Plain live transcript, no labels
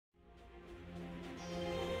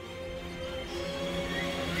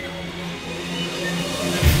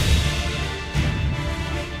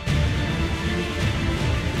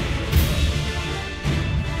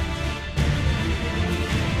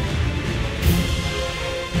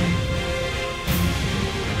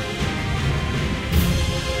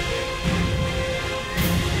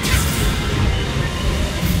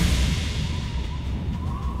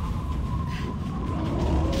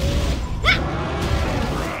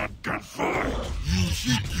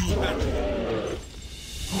keep you happy.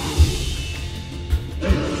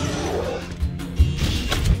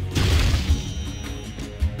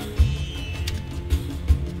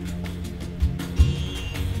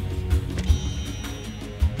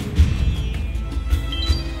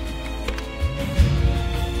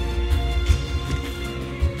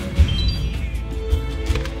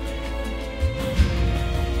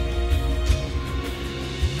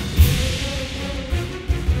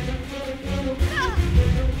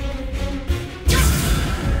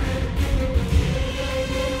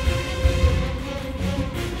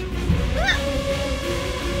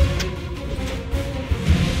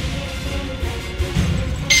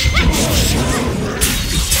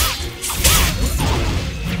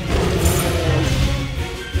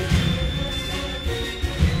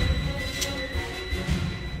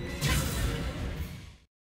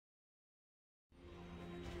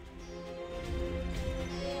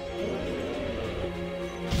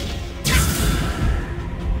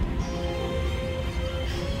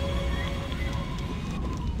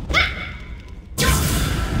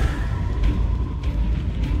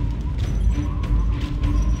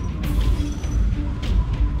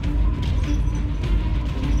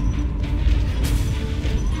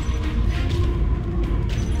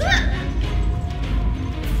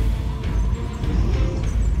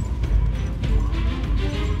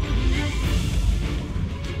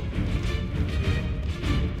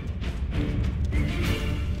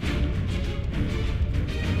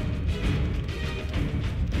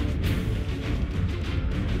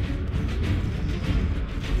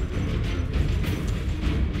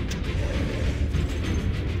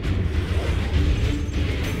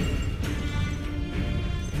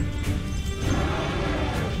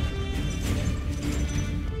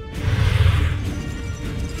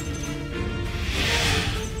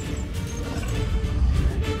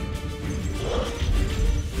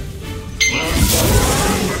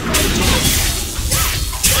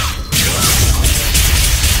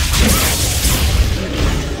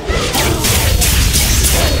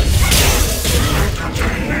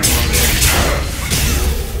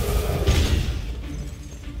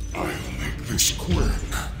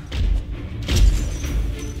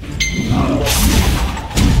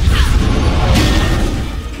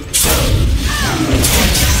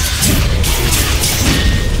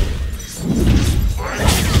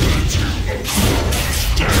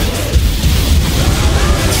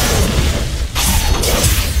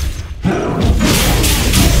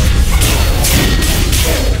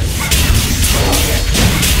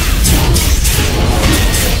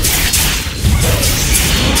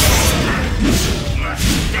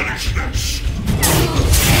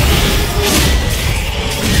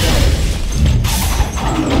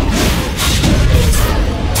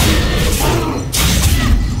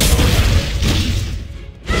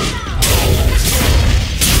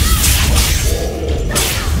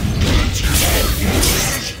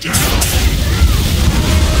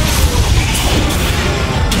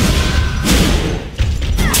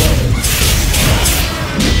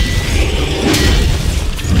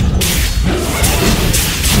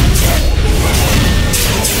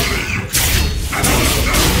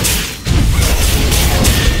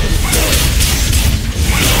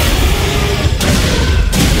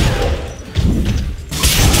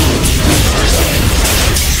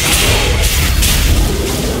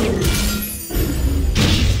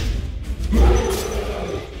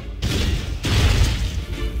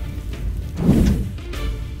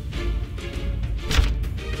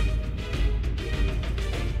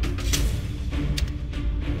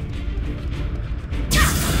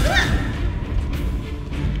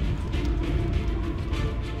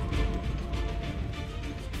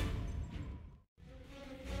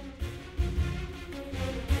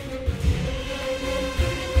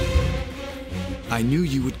 I knew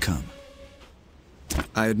you would come.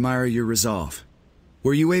 I admire your resolve.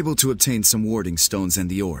 Were you able to obtain some warding stones and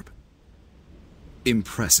the orb?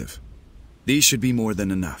 Impressive. These should be more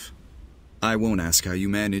than enough. I won't ask how you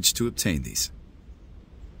managed to obtain these.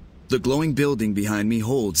 The glowing building behind me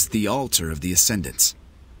holds the altar of the Ascendants.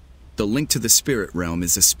 The link to the spirit realm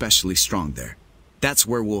is especially strong there. That's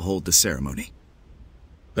where we'll hold the ceremony.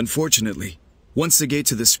 Unfortunately, once the gate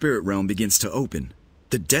to the spirit realm begins to open,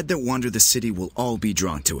 the dead that wander the city will all be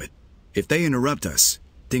drawn to it. If they interrupt us,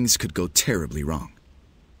 things could go terribly wrong.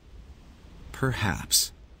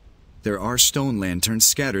 Perhaps. There are stone lanterns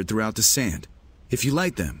scattered throughout the sand. If you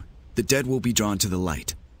light them, the dead will be drawn to the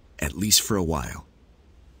light, at least for a while.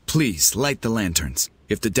 Please light the lanterns.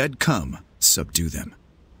 If the dead come, subdue them.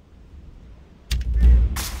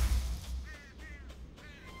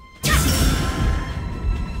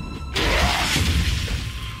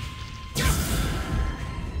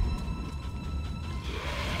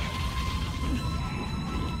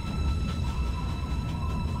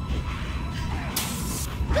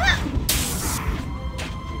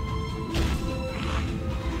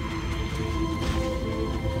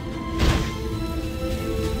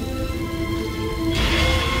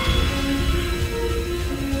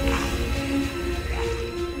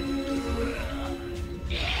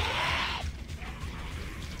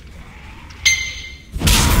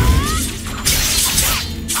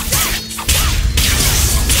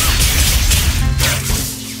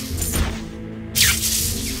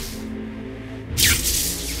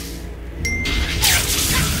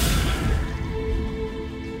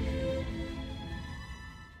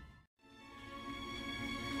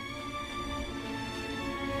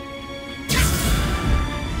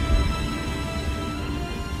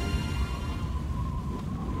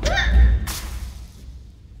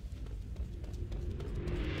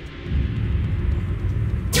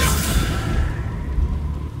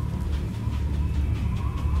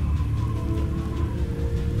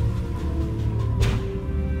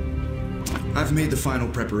 I've made the final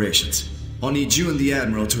preparations. I'll need you and the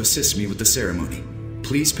Admiral to assist me with the ceremony.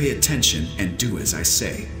 Please pay attention and do as I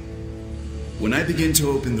say. When I begin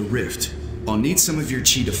to open the rift, I'll need some of your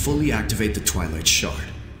chi to fully activate the Twilight Shard.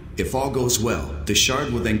 If all goes well, the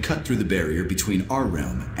shard will then cut through the barrier between our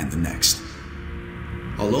realm and the next.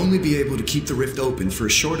 I'll only be able to keep the rift open for a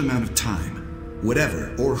short amount of time.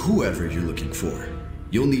 Whatever or whoever you're looking for,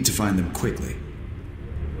 you'll need to find them quickly.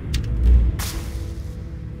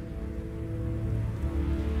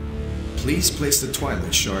 Please place the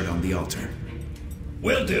Twilight Shard on the altar.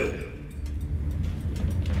 Will do.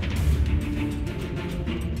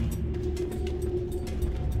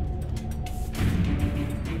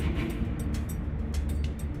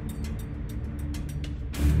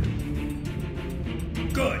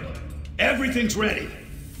 Good. Everything's ready.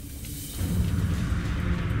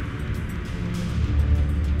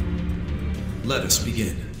 Let us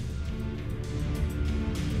begin.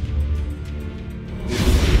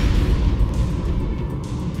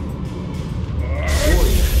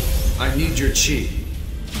 Warrior, I need your chi.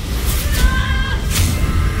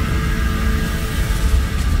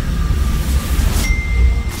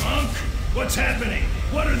 Monk, what's happening?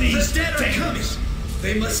 What are these The dead are things? coming!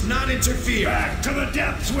 They must not interfere! Back to the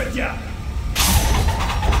depths with ya!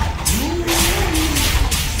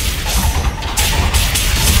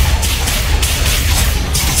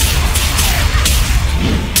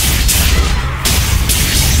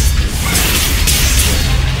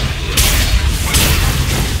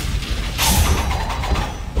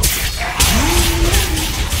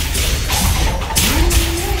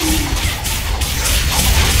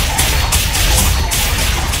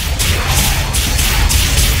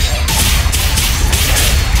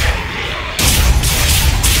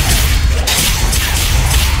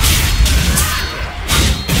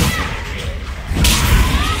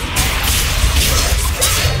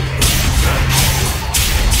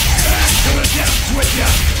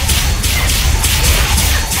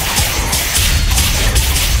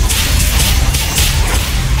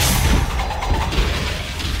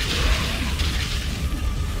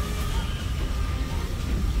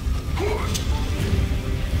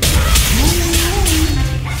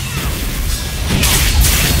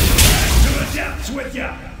 With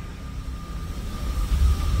ya!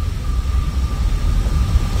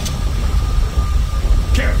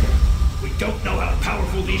 Careful! We don't know how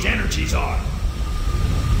powerful these energies are.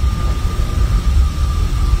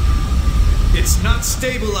 It's not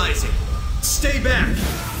stabilizing! Stay back!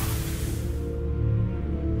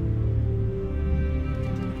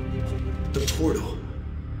 The portal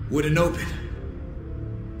wouldn't open.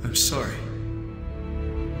 I'm sorry.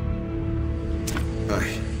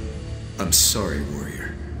 I'm sorry,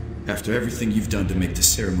 warrior. After everything you've done to make the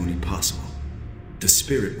ceremony possible, the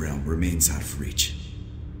spirit realm remains out of reach.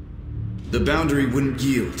 The boundary wouldn't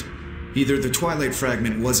yield. Either the Twilight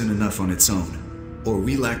Fragment wasn't enough on its own, or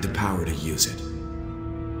we lacked the power to use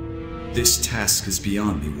it. This task is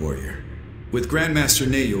beyond me, warrior. With Grandmaster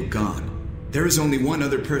Nayo gone, there is only one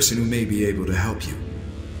other person who may be able to help you.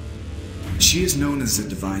 She is known as the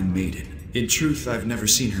Divine Maiden. In truth, I've never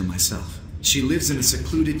seen her myself. She lives in a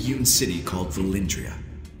secluded Yun city called Valindria.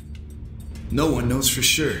 No one knows for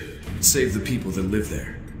sure, save the people that live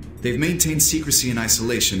there. They've maintained secrecy and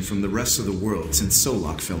isolation from the rest of the world since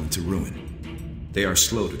Solok fell into ruin. They are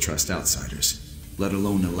slow to trust outsiders, let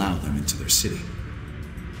alone allow them into their city.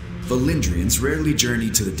 Valindrians rarely journey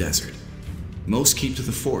to the desert. Most keep to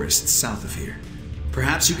the forests south of here.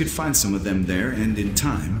 Perhaps you could find some of them there and, in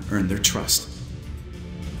time, earn their trust.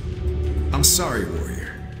 I'm sorry, warrior.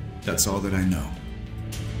 That's all that I know.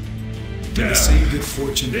 May the same good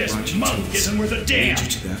fortune that brought This you to monk us isn't worth a damn! lead you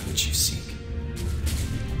to that which you seek.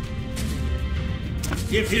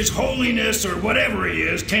 If His Holiness or whatever he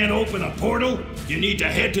is can't open a portal, you need to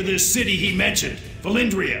head to this city he mentioned,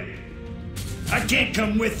 Valindria. I can't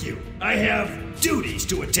come with you. I have duties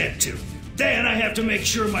to attend to. Then I have to make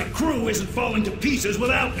sure my crew isn't falling to pieces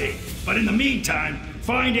without me. But in the meantime,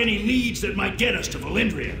 find any leads that might get us to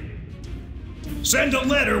Valindria. Send a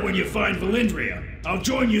letter when you find Valindria. I'll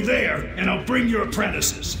join you there, and I'll bring your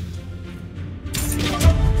apprentices.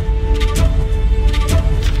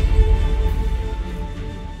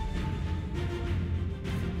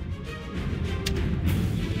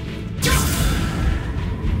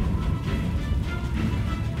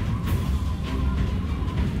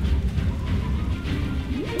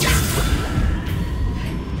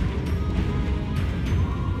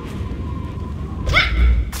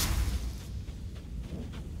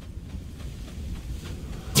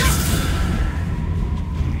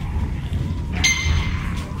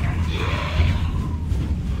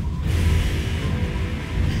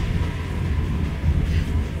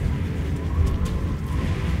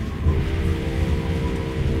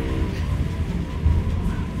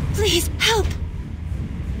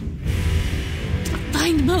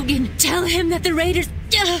 Tell him that the raiders...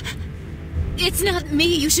 It's not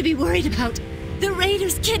me you should be worried about. The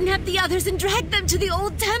raiders kidnapped the others and dragged them to the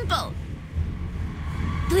old temple.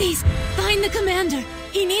 Please, find the commander.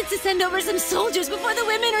 He needs to send over some soldiers before the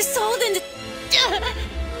women are sold into...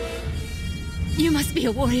 You must be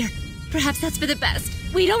a warrior. Perhaps that's for the best.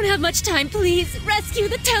 We don't have much time. Please, rescue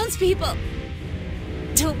the townspeople.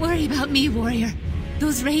 Don't worry about me, warrior.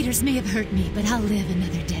 Those raiders may have hurt me, but I'll live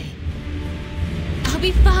another day. I'll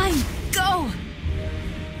be fine. Go!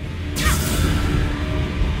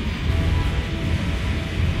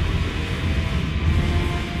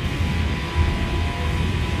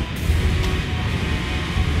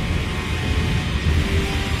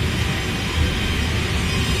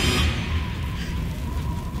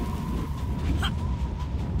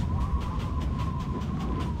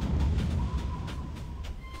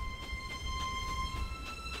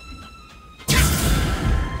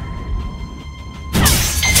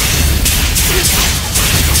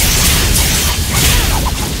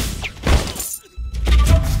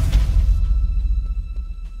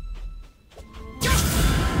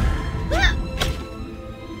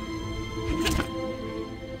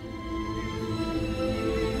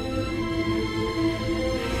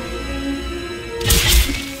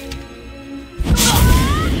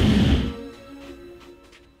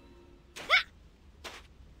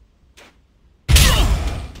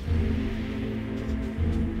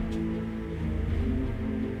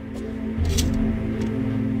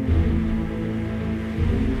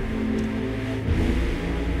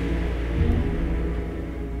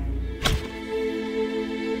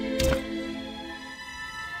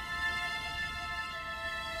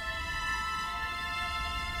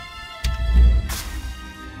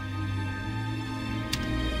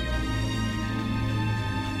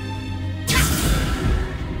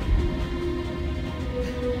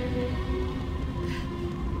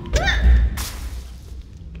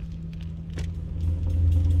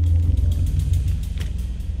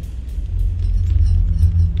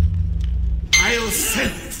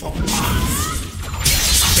 Send for Mars.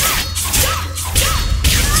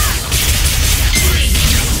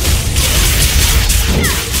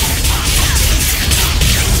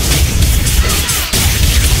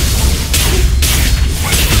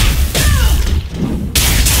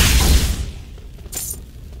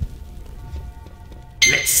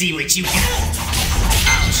 Let's see what you got.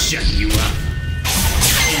 I'll shut you up.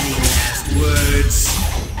 Any last words?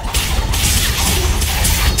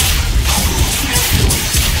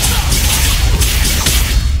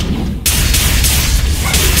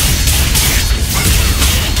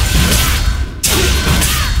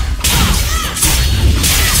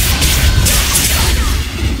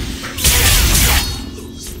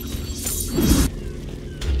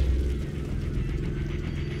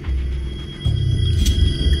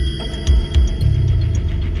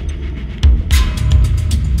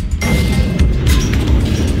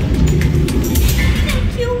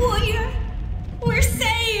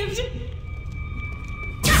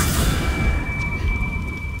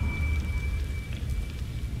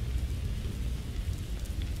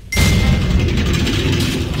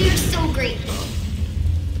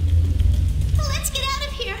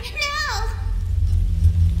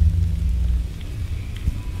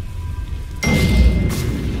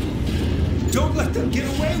 Don't let them get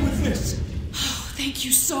away with this! Oh, thank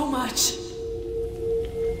you so much.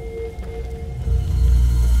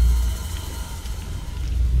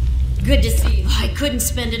 Good to see you. I couldn't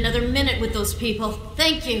spend another minute with those people.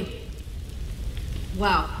 Thank you.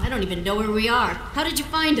 Wow, I don't even know where we are. How did you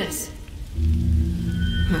find us?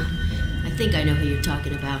 Huh. I think I know who you're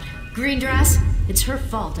talking about. Green Dress? It's her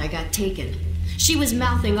fault I got taken. She was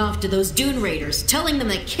mouthing off to those Dune Raiders, telling them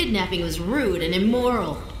that kidnapping was rude and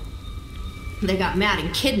immoral. They got mad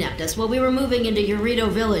and kidnapped us while we were moving into Eurito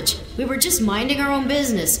Village. We were just minding our own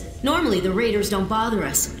business. Normally the Raiders don't bother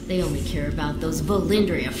us. They only care about those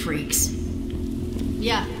Valindria freaks.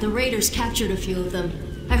 Yeah, the Raiders captured a few of them.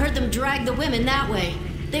 I heard them drag the women that way.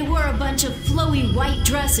 They wore a bunch of flowy white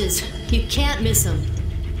dresses. You can't miss them.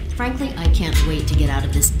 Frankly, I can't wait to get out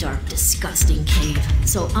of this dark, disgusting cave.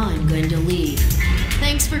 So I'm going to leave.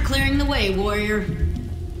 Thanks for clearing the way, warrior.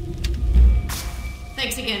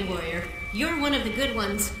 Thanks again, warrior. You're one of the good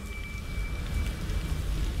ones.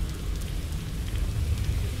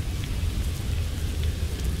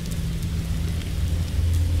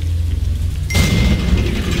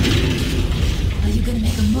 Are you gonna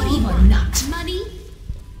make a move or not? Money?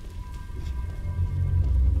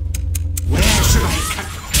 Where should I cut?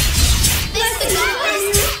 Let the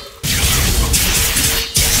doors!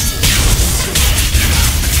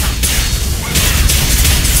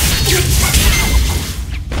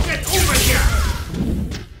 Get over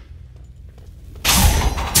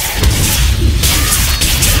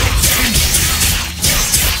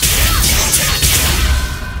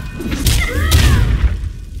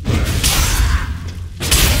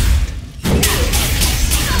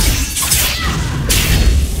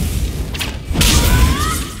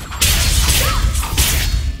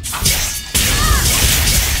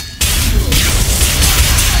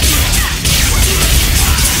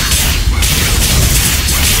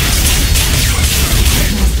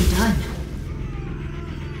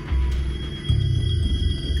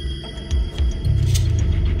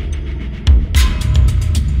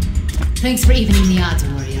Thanks for evening the odds,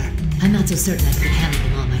 warrior. I'm not so certain I could handle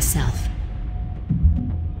them all myself.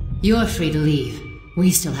 You're free to leave.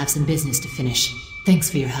 We still have some business to finish.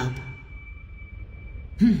 Thanks for your help.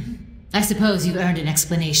 I suppose you've earned an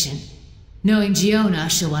explanation. Knowing Giona,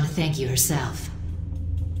 she'll want to thank you herself.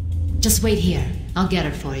 Just wait here. I'll get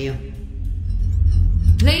her for you.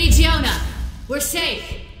 Lady Giona, we're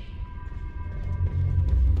safe!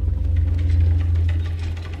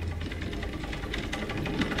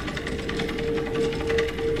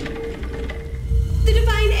 The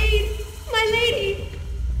Divine Aid! My lady!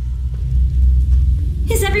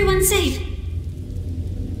 Is everyone safe?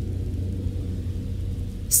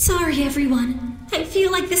 Sorry, everyone. I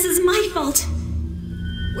feel like this is my fault.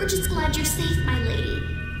 We're just glad you're safe, my lady.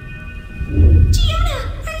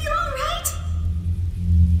 Giona, are you alright?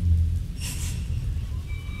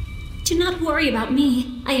 Do not worry about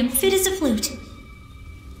me. I am fit as a flute.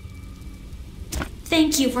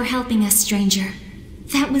 Thank you for helping us, stranger.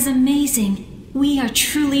 That was amazing. We are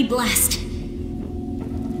truly blessed.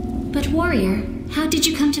 But warrior, how did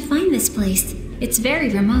you come to find this place? It's very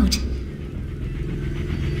remote.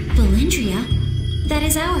 Valindria? That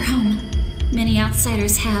is our home. Many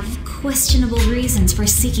outsiders have questionable reasons for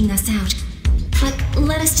seeking us out. But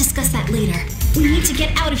let us discuss that later. We need to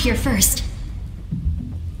get out of here first.